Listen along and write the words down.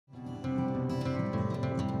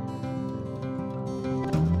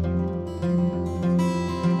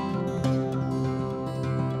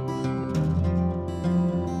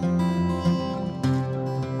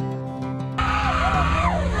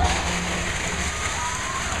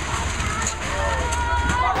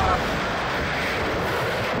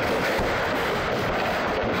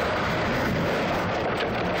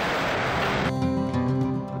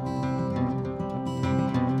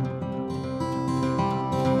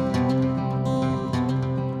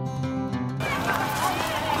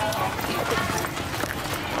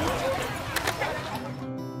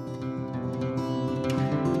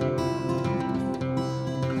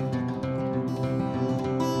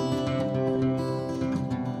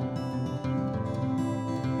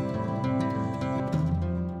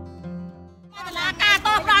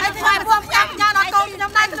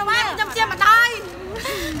đai trong em nhầm chia mà đai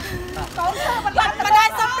mà đai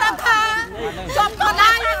xong ra thà chọn còn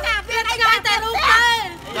đai cả viên anh ai tay luôn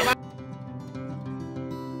đây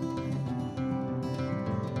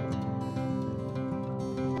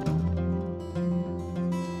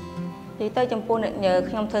thì tôi trong buôn nhờ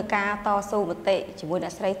nhom thơ ca to su một tệ chỉ buôn đã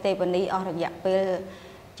xây Tep Vanny ở rộng dạp về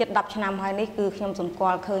chất đập cho năm hai này cứ nhom dùng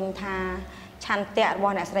qua khơi tha chăn tẹt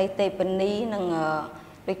bò đã xây Tep Vanny nâng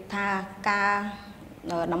lịch tha ca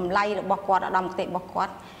đầm lay được bọc quạt đầm tệ bọc quạt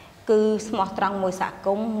cứ mọt trăng mùi xả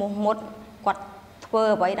cúng một quạt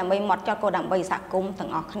phơ vậy đầm bay mọt cho cô đầm bay xả cúng thằng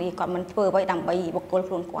ngọc này còn mình phơ vậy đầm bay bọc cô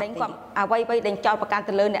luôn quạt đánh quạt vậy vậy đánh choประกัน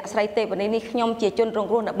ទៅលើអ្នកស្រីTep Vannyនេះខ្ញុំជាជនរង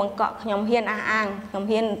គ្រោះនៅបង្កក់ខ្ញុំហ៊ានអះអាងខ្ញុំ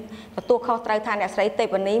ហ៊ានទទួលខុសត្រូវថាអ្នកស្រីTep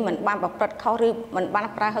Vannyមិនបានប្រព្រឹត្តខុសឬមិនបាន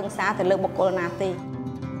ប្រើហិង្សាទៅលើបុគ្គលណាទេ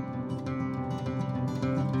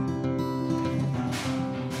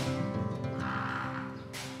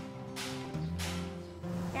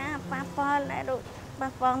ចាប៉ះពាល់ដែរដូច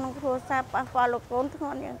ប៉ះពាល់ក្នុងគ្រួសារប៉ះពាល់លោកកូនធ្ង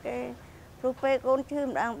ន់យ៉ាងគេព្រោះពេលកូនឈឺ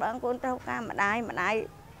ម្ដងកូនត្រូវការម្ដាយ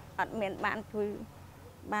អត់មានបានជួយ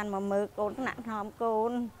បានមកមើលកូនថ្នាក់ថ្នមកូ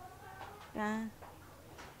នណា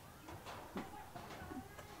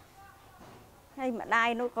ហើយម្ដាយ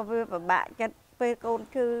នោះក៏វាពិបាកចិត្តពេលកូន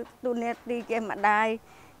ឈឺទូនាទីជាម្ដាយ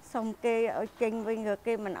សុំគេឲ្យចេញវិញក៏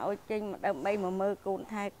គេមិនឲ្យចេញដើម្បីមកមើលកូន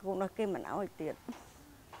ថែកូនដល់គេមិនឲ្យទៀត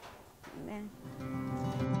ណា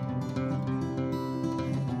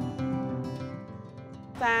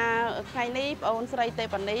ថ្ងៃនេះបងអូនស្រីTep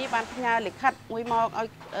Vannyបានផ្ញើលិខិតមួយមកឲ្យ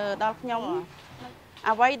ដល់ខ្ញុំ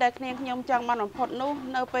អ្វីដែលខ្ញុំចង់បានបំផុតនោះ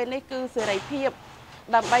នៅពេលនេះគឺសេរីភាព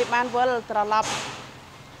ដើម្បីបានវិលត្រឡប់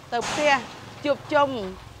ទៅផ្ទះជួបជុំ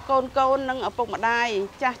កូននិងឪពុកម្ដាយ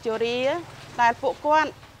ចាស់ជរាដែលពួកគា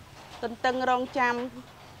ត់ទន្ទឹងរង់ចាំ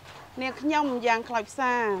នាងខ្ញុំយ៉ាងខ្លោចផ្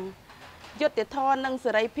សាយុត្តិធម៌និង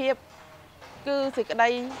សេរីភាពគឺសេចក្តី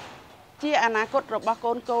ជាអនាគតរបស់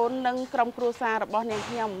កូននិងក្រុមគ្រួសាររបស់នាង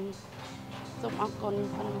ខ្ញុំសូមអរគុណ